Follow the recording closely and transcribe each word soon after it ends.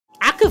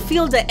could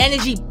feel the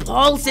energy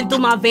pulsing through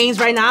my veins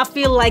right now. I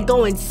feel like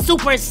going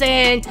Super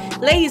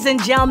Saiyan. Ladies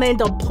and gentlemen,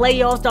 the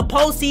playoffs, the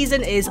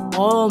postseason is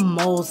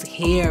almost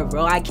here,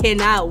 bro. I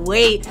cannot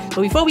wait.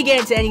 But before we get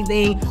into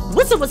anything,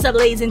 what's up,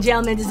 ladies and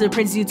gentlemen? This is the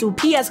Prince YouTube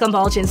PS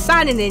Compulsion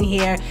signing in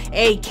here,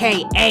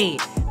 aka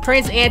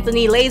Prince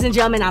Anthony. Ladies and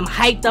gentlemen, I'm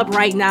hyped up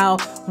right now.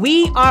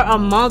 We are a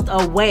month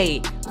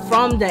away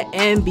from the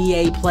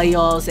NBA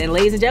playoffs, and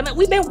ladies and gentlemen,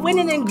 we've been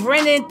winning and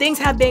grinning. Things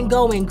have been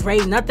going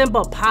great, nothing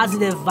but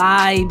positive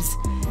vibes.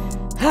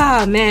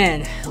 Ah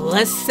man,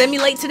 let's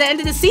simulate to the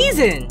end of the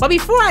season. But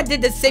before I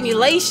did the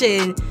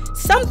simulation,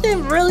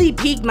 something really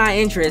piqued my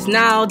interest.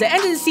 Now, the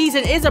end of the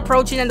season is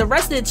approaching, and the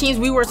rest of the teams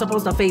we were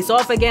supposed to face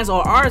off against,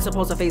 or are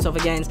supposed to face off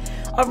against,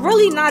 are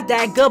really not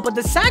that good. But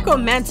the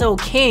Sacramento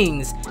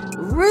Kings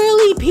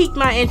really piqued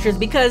my interest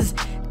because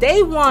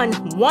they won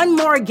one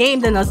more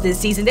game than us this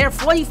season. They're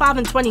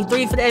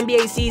 45-23 for the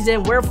NBA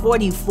season. We're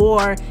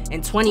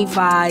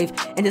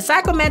 44-25. And the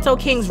Sacramento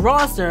Kings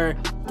roster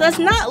does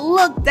not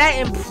look that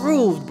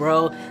improved,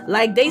 bro.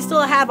 Like, they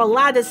still have a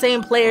lot of the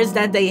same players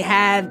that they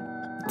had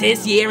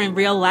this year in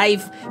real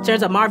life, in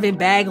terms of Marvin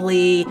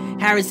Bagley,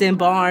 Harrison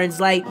Barnes.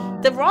 Like,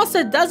 the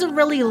roster doesn't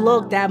really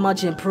look that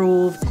much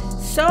improved.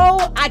 So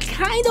I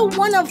kind of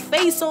want to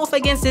face off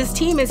against this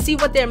team and see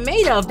what they're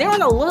made of. They're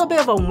on a little bit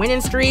of a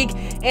winning streak,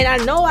 and I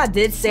know I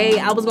did say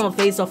I was going to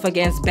face off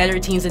against better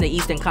teams in the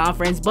Eastern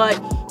Conference, but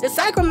the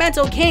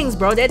Sacramento Kings,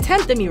 bro, they're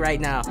tempting me right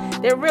now.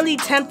 They're really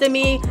tempting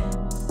me.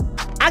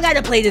 I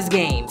gotta play this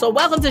game. So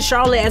welcome to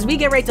Charlotte as we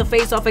get ready to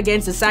face off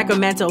against the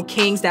Sacramento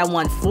Kings that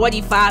won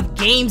 45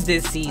 games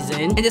this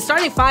season. And the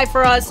starting five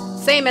for us,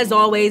 same as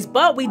always,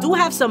 but we do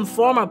have some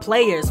former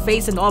players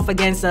facing off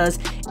against us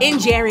in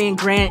Jerian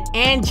Grant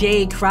and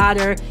Jay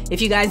Crowder.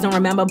 If you guys don't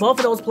remember, both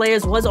of those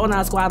players was on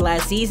our squad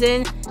last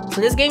season,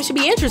 so this game should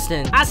be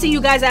interesting. I'll see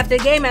you guys after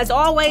the game as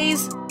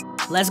always.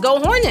 Let's go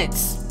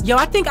Hornets. Yo,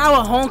 I think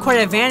our home court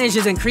advantage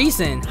is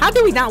increasing. How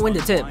do we not win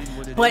the tip?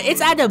 But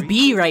it's at a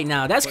B right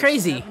now. That's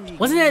crazy.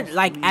 Wasn't it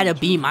like at a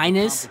B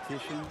minus?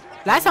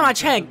 Last time I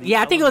checked,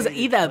 yeah, I think it was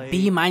either a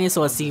B minus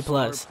or a C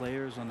plus.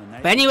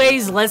 But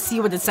anyways, let's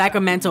see what the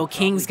Sacramento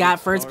Kings got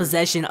first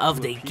possession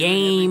of the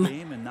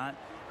game.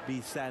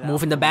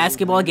 Moving the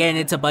basketball,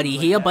 getting into Buddy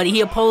Hield. Buddy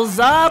Hield pulls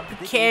up,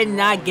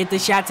 cannot get the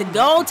shot to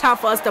go. Time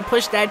for us to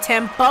push that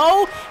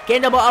tempo.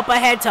 Getting the ball up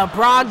ahead to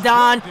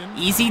Brogdon.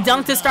 Easy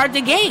dunk to start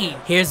the game.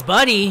 Here's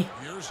Buddy.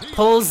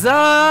 Pulls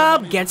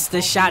up, gets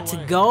the shot to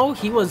go.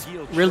 He was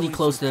really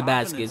close to the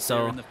basket,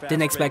 so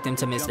didn't expect him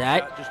to miss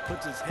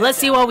that. Let's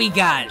see what we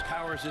got.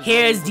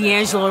 Here's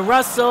D'Angelo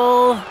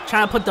Russell,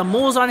 trying to put the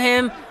moves on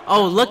him.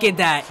 Oh, look at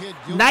that.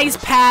 Nice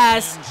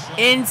pass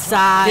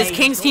inside. This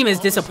Kings team is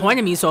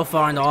disappointing me so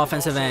far on the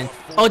offensive end.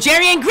 Oh,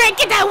 Jerian Grant,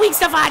 get that weak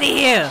stuff out of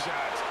here.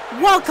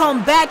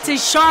 Welcome back to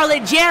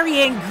Charlotte,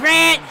 Jerian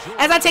Grant,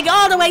 as I take it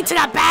all the way to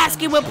the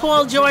basket with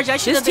Paul George.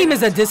 This team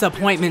is a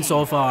disappointment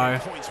so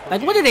far.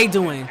 Like, what are they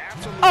doing?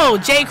 Oh,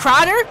 Jay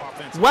Crowder,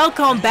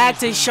 welcome back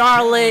to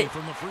Charlotte.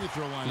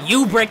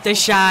 You bricked the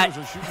shot.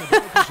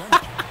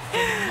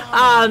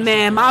 Oh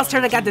man, Miles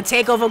Turner got the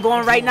takeover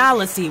going right now.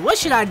 Let's see, what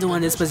should I do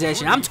in this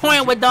position? I'm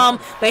toying with them,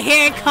 but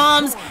here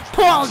comes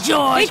Paul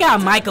George. They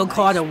got Michael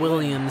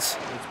Carter-Williams.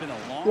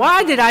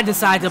 Why did I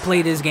decide to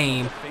play this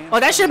game? Oh,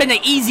 that should have been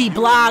an easy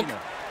block.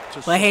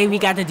 But hey, we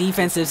got the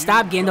defensive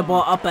stop, getting the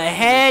ball up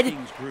ahead.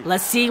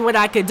 Let's see what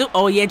I could do.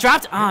 Oh yeah,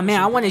 dropped. Oh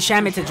man, I wanted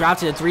Shaman to drop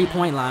to the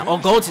three-point line, or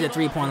go to the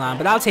three-point line,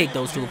 but I'll take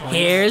those 2 points.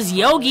 Here's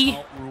Yogi.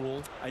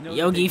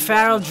 Yogi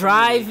Farrell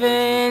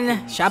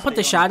driving. Should I put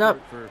the shot up?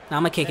 No,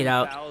 I'm gonna kick it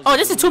out. Oh,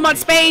 this is too much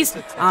space.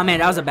 Oh man,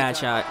 that was a bad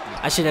shot.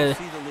 I should have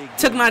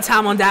took my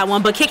time on that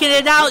one, but kicking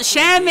it out.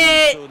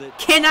 Shaman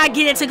cannot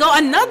get it to go.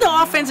 Another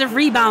offensive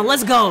rebound.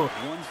 Let's go.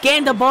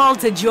 Getting the ball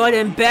to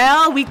Jordan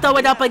Bell. We throw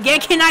it up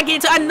again. Can I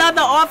get to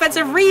another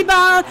offensive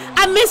rebound?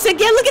 I miss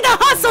again. Look at the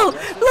hustle.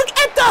 Look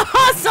at the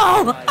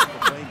hustle.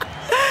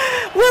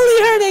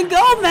 Willie Hernan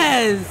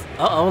Gomez.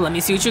 Uh-oh. Let me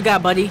see what you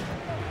got, buddy.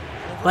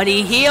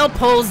 Buddy Hield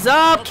pulls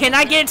up. Can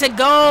I get it to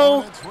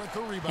go?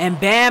 And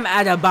Bam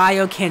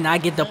Adebayo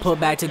cannot get the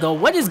putback to go.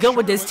 What is good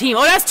with this team?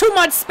 Oh, that's too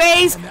much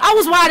space. I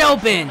was wide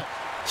open.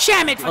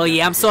 Shamit. Oh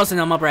yeah, I'm saucing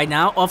them up right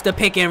now. Off the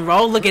pick and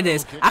roll. Look at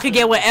this. I could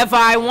get whatever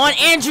I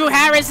want. Andrew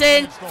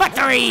Harrison for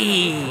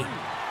 3.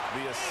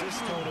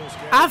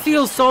 I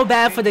feel so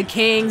bad for the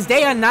Kings.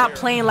 They are not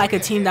playing like a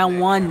team that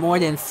won more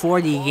than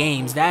 40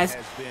 games. That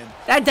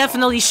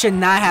definitely should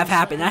not have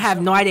happened. I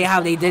have no idea how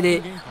they did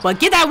it.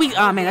 But get that weak.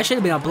 Oh man, that should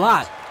have been a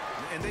block.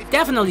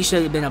 Definitely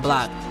should have been a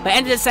block. But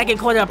end of the second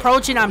quarter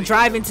approaching. I'm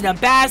driving to the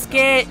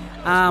basket.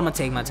 I'm gonna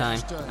take my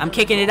time. I'm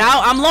kicking it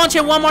out. I'm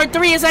launching one more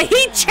 3. It's a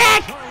heat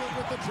check.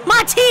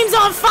 My team's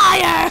on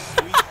fire!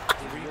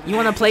 You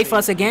want to play for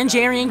us again,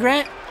 Jerian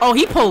Grant? Oh,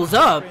 he pulls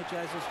up.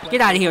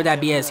 Get out of here with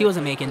that BS. He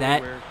wasn't making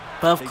that.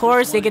 But of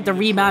course, they get the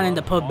rebound and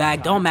the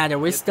putback. Don't matter.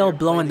 We're still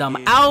blowing them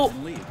out.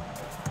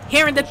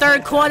 Here in the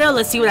third quarter,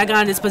 let's see what I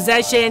got in this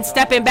possession.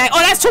 Stepping back. Oh,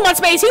 that's too much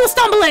space. He was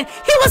stumbling.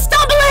 He was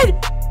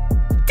stumbling!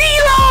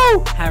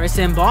 D'Lo!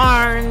 Harrison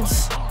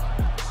Barnes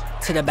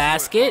to the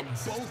basket.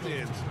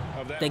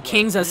 The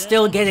Kings are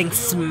still getting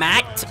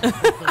smacked.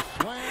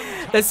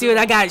 Let's see what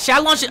I got. Should I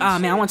launch it? Oh,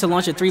 man, I want to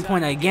launch a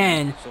three-pointer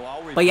again.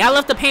 But yeah, I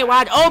left the paint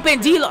wide open.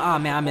 D'Lo. Oh,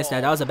 man, I missed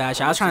that. That was a bad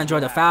shot. I was trying to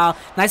draw the foul.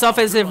 Nice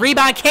offensive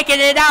rebound, kicking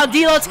it out.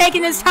 D'Lo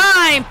taking his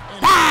time.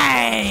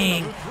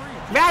 Bang!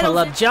 Pull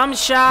up jump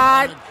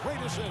shot.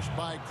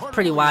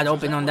 Pretty wide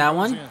open on that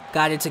one.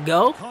 Got it to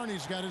go.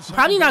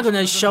 Probably not going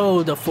to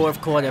show the fourth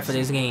quarter for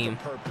this game,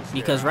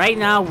 because right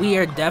now we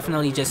are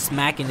definitely just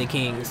smacking the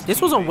Kings.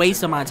 This was a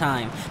waste of my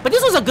time, but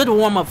this was a good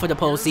warm-up for the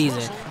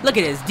postseason. Look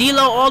at this.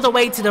 D'Lo all the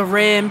way to the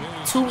rim.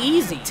 Too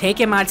easy.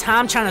 Taking my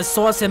time trying to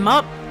sauce him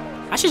up.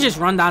 I should just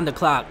run down the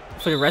clock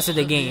for the rest of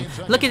the game.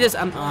 Look at this.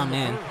 Oh,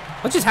 man.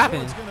 What just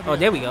happened? Oh,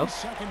 there we go.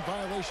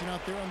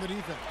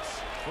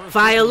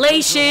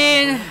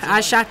 Violation.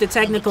 I shot the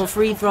technical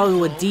free throw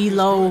with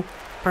D'Lo.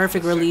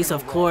 Perfect release,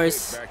 of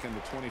course.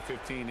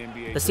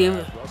 Let's see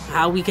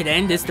how we could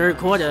end this third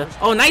quarter.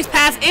 Oh, nice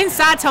pass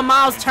inside to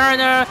Miles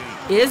Turner.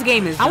 Yeah, this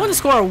game is done. I want to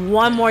score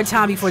one more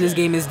time before this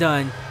game is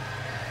done.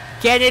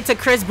 Get it to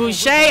Chris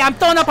Boucher. I'm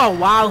throwing up a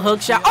wild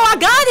hook shot. Oh, I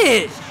got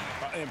it.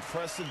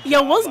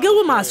 Yo, what's good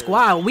with my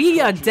squad?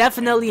 We are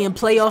definitely in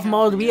playoff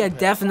mode. We are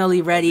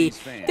definitely ready.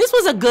 This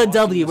was a good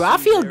W, bro. I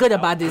feel good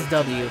about this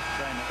W.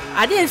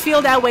 I didn't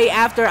feel that way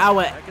after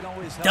our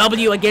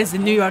W against the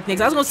New York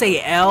Knicks. I was going to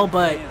say L,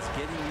 but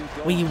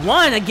we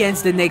won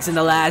against the Knicks in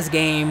the last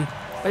game.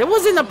 But it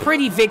wasn't a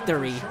pretty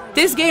victory.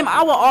 This game,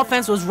 our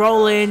offense was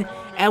rolling,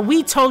 and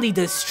we totally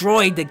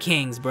destroyed the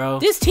Kings, bro.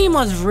 This team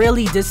was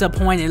really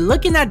disappointing.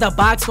 Looking at the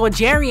box score,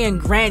 Jerian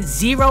Grant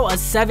 0 of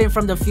 7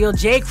 from the field.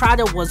 Jay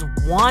Crowder was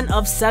 1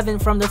 of 7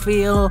 from the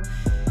field.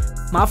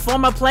 My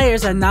former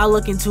players are not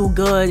looking too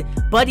good.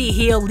 Buddy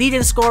Hield,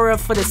 leading scorer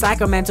for the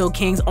Sacramento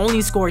Kings,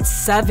 only scored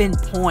 7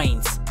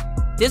 points.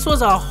 This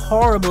was a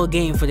horrible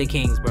game for the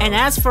Kings, bro. And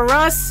as for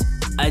us,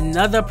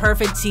 another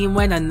perfect team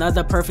win,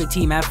 another perfect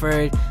team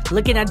effort.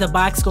 Looking at the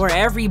box score,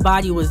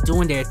 everybody was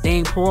doing their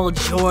thing. Paul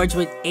George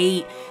with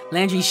 8,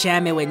 Landry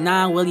Shamet with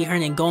 9, Willie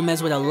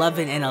Hernangomez with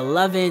 11 and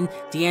 11,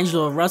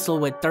 D'Angelo Russell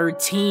with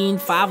 13,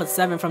 5 of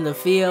 7 from the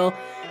field.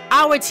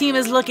 Our team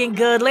is looking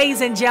good.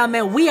 Ladies and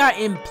gentlemen, we are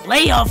in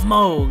playoff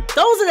mode.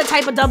 Those are the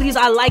type of W's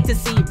I like to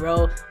see,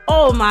 bro.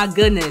 Oh my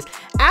goodness.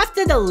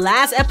 After the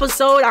last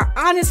episode, I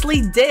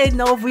honestly didn't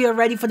know if we were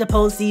ready for the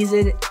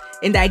postseason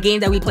in that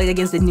game that we played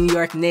against the New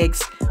York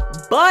Knicks.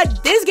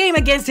 But this game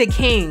against the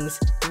Kings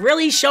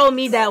really showed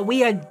me that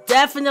we are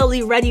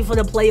definitely ready for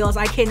the playoffs.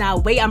 I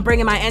cannot wait. I'm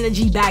bringing my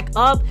energy back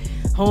up.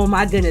 Oh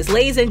my goodness.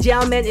 Ladies and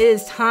gentlemen, it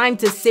is time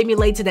to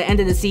simulate to the end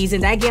of the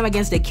season. That game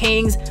against the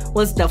Kings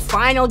was the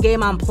final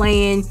game I'm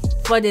playing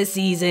for this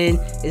season.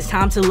 It's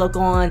time to look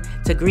on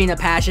to greener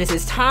pastures.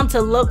 It's time to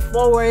look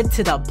forward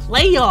to the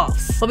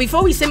playoffs. But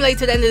before we simulate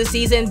to the end of the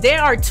season, there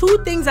are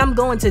 2 things I'm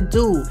going to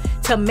do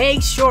to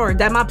make sure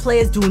that my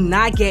players do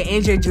not get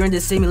injured during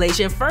the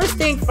simulation. First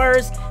thing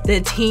first,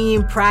 the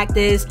team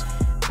practice.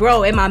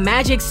 Bro, in my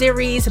Magic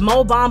series,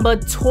 Mo Bamba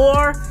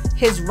tore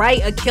his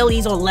right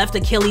Achilles or left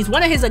Achilles,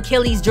 one of his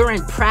Achilles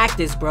during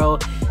practice, bro.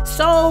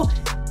 So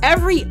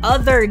every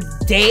other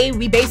day,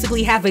 we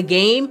basically have a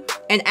game,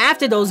 and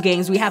after those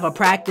games, we have a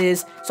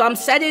practice. So I'm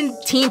setting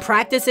team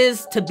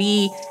practices to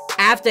be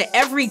after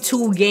every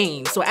 2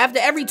 games. So after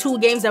every 2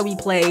 games that we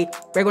play,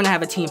 we're going to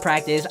have a team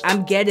practice.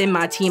 I'm getting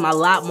my team a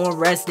lot more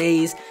rest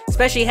days,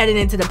 especially heading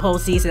into the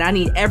postseason. I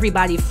need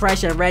everybody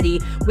fresh and ready.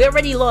 We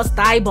already lost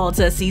Thibault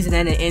to a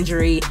season-ending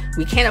injury.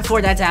 We can't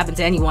afford that to happen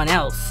to anyone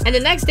else. And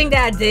the next thing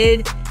that I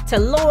did to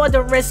lower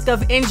the risk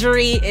of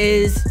injury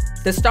is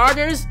the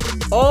starters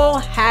all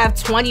have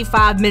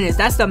 25 minutes.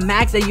 That's the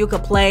max that you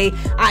could play.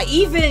 I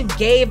even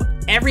gave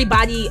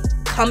everybody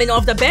coming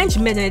off the bench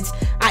minutes.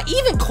 I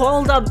even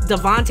called up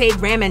Devontae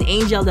Graham and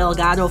Angel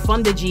Delgado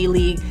from the G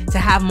League to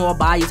have more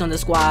bodies on the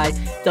squad.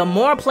 The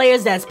more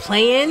players that's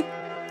playing,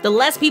 the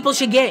less people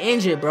should get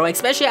injured, bro.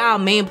 Especially our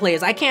main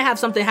players. I can't have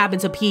something happen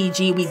to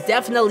PG. We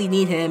definitely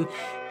need him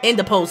in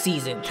the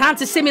postseason. Time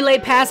to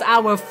simulate past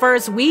our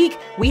first week.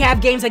 We have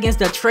games against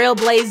the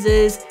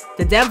Trailblazers,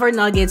 the Denver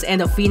Nuggets,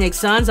 and the Phoenix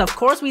Suns. Of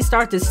course, we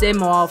start the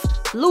sim off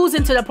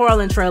losing to the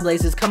Portland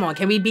Trailblazers. Come on,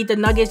 can we beat the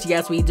Nuggets?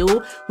 Yes, we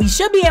do. We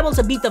should be able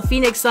to beat the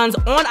Phoenix Suns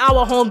on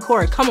our home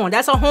court. Come on,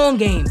 that's a home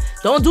game.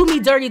 Don't do me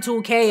dirty,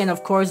 2K. And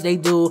of course they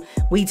do.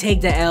 We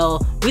take the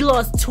L. We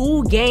lost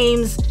 2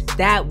 games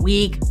that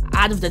week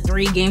out of the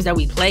 3 games that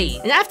we played.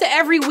 And after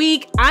every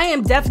week, I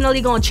am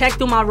definitely going to check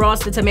through my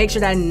roster to make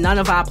sure that none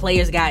of our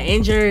players got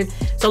injured.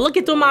 So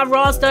looking through my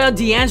roster,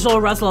 D'Angelo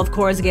Russell, of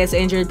course, gets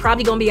injured.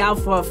 Probably going to be out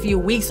for a few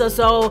weeks or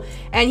so.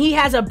 And he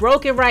has a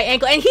broken right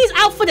ankle. And he's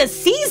out for the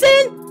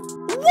season?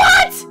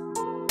 What?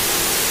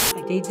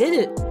 Like, they did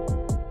it.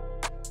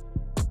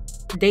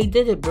 They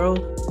did it, bro.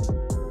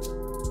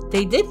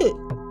 They did it.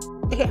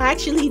 They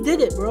actually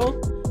did it, bro.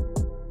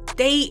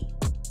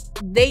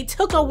 They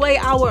took away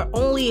our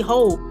only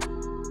hope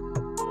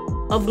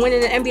of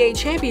winning the NBA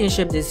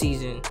championship this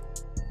season.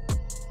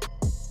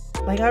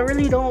 Like, I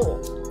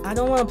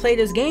don't want to play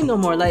this game no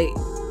more. Like,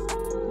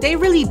 they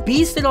really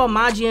beasted on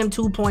Mygm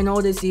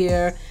 2.0 this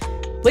year.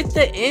 With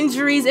the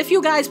injuries, if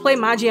you guys play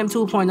Mygm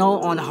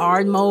 2.0 on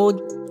hard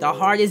mode, the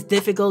hardest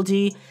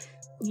difficulty.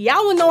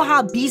 Y'all will know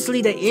how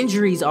beastly the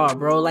injuries are,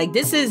 bro. Like,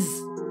 this is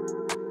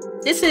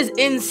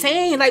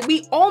insane. Like,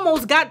 we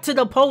almost got to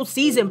the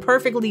postseason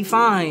perfectly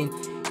fine.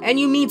 And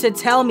you mean to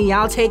tell me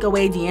I'll take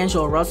away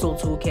D'Angelo Russell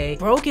 2K?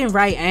 Broken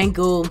right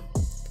ankle,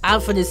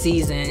 out for the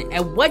season.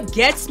 And what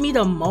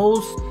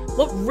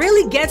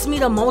really gets me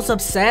the most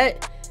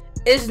upset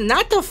is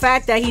not the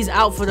fact that he's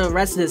out for the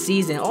rest of the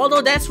season.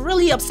 Although that's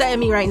really upsetting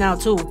me right now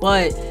too.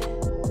 But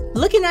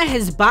looking at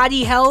his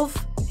body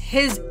health,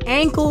 his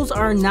ankles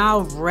are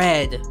now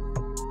red.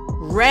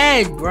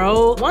 Red,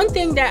 bro. One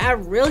thing that I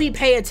really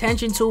pay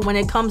attention to when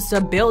it comes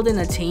to building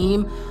a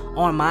team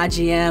on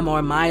Mygm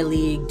or my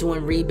league,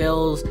 doing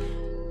rebuilds,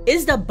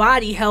 is the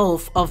body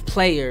health of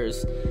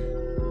players.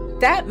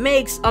 That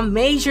makes a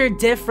major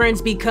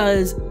difference,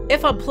 because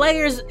if a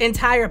player's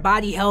entire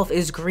body health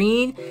is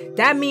green,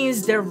 that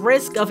means the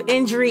risk of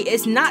injury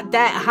is not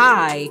that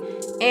high,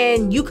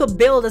 and you could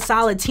build a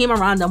solid team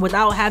around them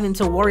without having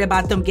to worry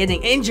about them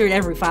getting injured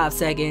every 5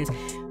 seconds.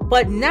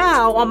 But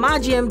now, on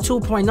Mygm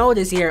 2.0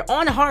 this year,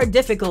 on hard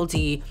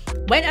difficulty,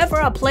 whenever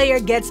a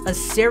player gets a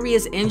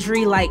serious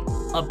injury like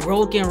a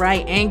broken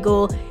right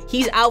ankle,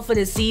 he's out for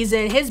the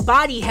season, his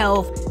body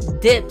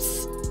health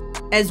dips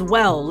as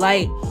well.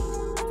 Like,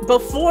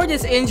 before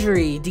this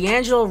injury,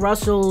 D'Angelo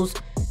Russell's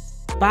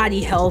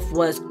body health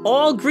was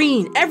all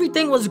green.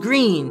 Everything was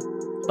green.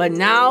 But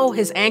now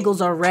his ankles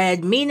are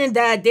red, meaning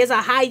that there's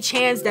a high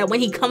chance that when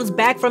he comes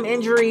back from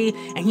injury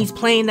and he's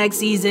playing next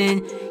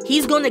season,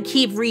 he's going to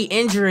keep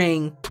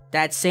re-injuring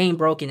that same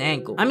broken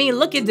ankle. I mean,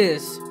 look at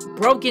this.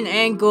 Broken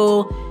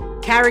ankle,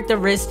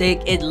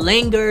 characteristic, it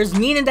lingers,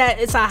 meaning that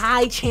it's a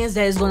high chance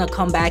that it's going to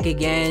come back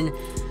again.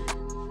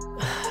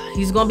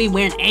 He's going to be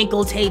wearing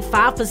ankle tape,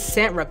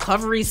 5%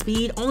 recovery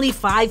speed, only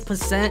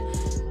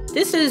 5%.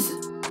 This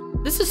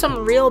is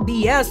some real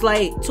BS.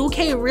 Like,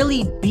 2K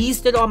really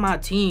beasted on my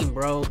team,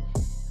 bro.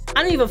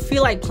 I don't even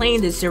feel like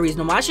playing this series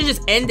no more. I should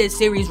just end this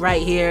series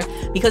right here,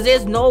 because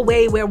there's no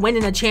way we're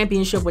winning a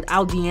championship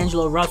without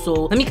D'Angelo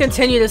Russell. Let me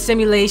continue the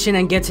simulation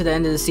and get to the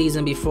end of the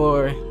season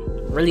before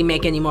really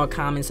make any more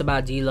comments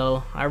about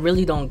D'Lo. I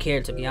really don't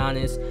care, to be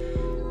honest.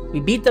 We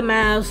beat the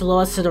Mavs,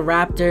 lost to the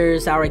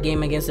Raptors, our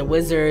game against the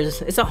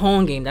Wizards. It's a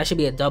home game. That should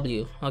be a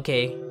W.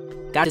 Okay,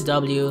 got a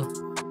W.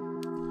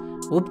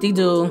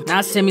 Whoop-de-doo.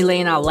 Now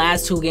simulating our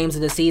last 2 games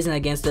of the season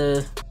against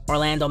the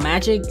Orlando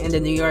Magic and the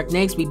New York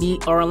Knicks. We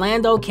beat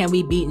Orlando. Can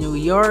we beat New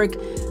York?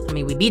 I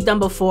mean, we beat them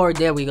before.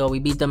 There we go. We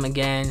beat them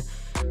again.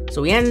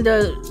 So we end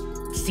the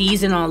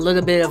season on a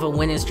little bit of a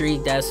winning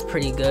streak. That's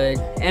pretty good.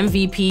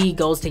 MVP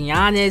goes to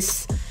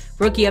Giannis.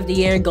 Rookie of the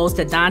Year goes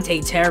to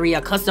Dante Terry,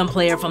 a custom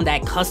player from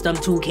that custom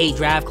 2K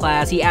draft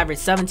class. He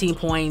averaged 17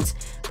 points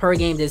per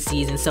game this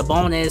season.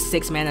 Sabonis,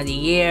 6th Man of the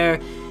Year.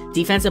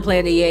 Defensive Player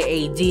of the Year,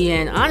 AD.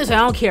 And honestly, I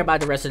don't care about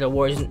the rest of the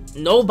awards.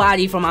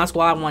 Nobody from our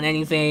squad won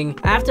anything.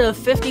 After a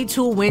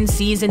 52-win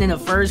season in the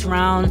first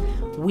round,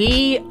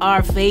 we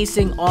are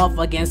facing off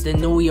against the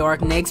New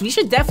York Knicks. We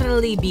should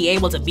definitely be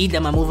able to beat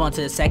them and move on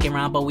to the second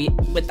round. But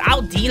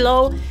without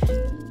D'Lo,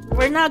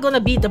 we're not going to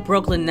beat the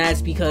Brooklyn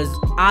Nets, because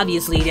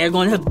obviously they're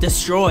going to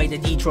destroy the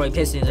Detroit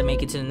Pistons and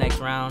make it to the next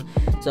round.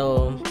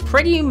 So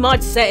pretty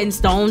much set in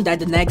stone that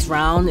the next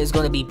round is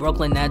going to be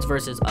Brooklyn Nets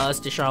versus us,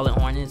 the Charlotte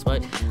Hornets.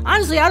 But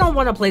honestly, I don't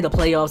want to play the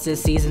playoffs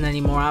this season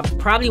anymore. I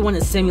probably want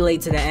to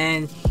simulate to the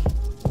end.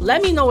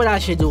 Let me know what I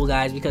should do,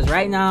 guys, because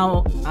right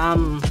now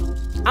I'm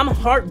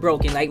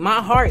heartbroken. Like,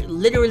 my heart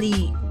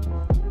literally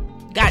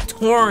got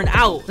torn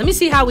out. Let me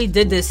see how we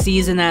did this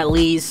season at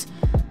least.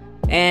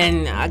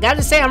 And I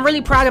gotta say, I'm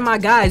really proud of my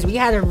guys. We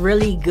had a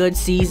really good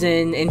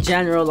season in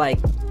general, like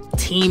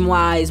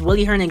team-wise.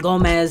 Willie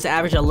Hernan-Gomez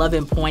averaged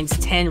 11 points,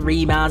 10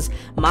 rebounds.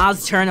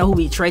 Miles Turner, who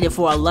we traded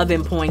for,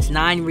 11 points,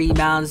 9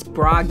 rebounds.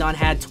 Brogdon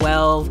had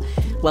 12.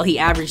 Well, he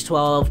averaged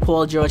 12.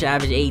 Paul George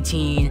averaged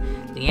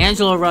 18.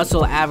 D'Angelo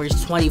Russell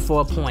averaged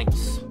 24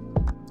 points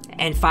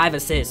and 5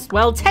 assists.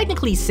 Well,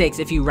 technically 6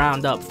 if you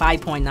round up,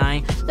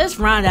 5.9. Let's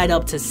round that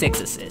up to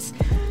 6 assists.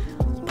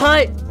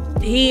 But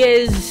he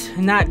is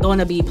not going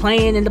to be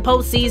playing in the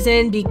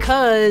postseason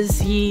because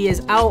he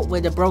is out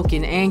with a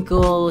broken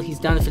ankle. He's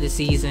done for the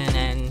season,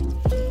 and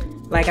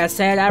like I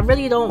said, I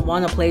really don't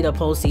want to play the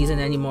postseason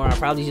anymore. I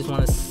probably just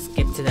want to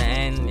skip to the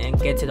end and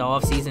get to the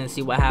offseason and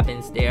see what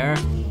happens there.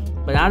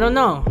 But I don't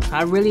know.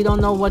 I really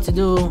don't know what to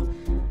do.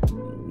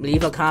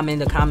 Leave a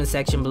comment in the comment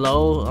section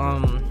below.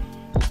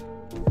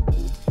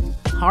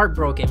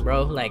 Heartbroken,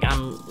 bro. Like,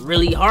 I'm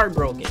really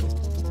heartbroken.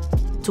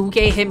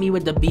 2K hit me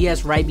with the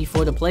BS right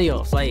before the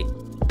playoffs. Like,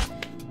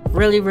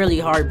 really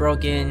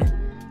heartbroken.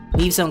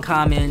 Leave some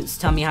comments.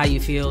 Tell me how you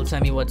feel. Tell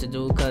me what to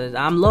do, because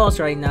I'm lost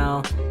right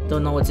now.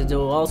 Don't know what to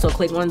do. Also,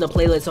 click one of the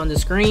playlists on the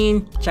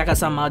screen. Check out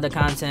some other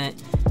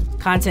content.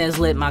 Content is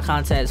lit. My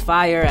content is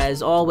fire.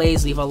 As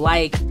always, leave a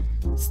like.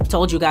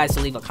 Told you guys to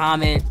leave a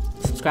comment.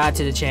 Subscribe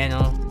to the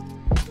channel.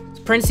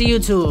 It's Prince of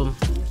YouTube.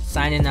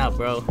 Signing out,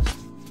 bro.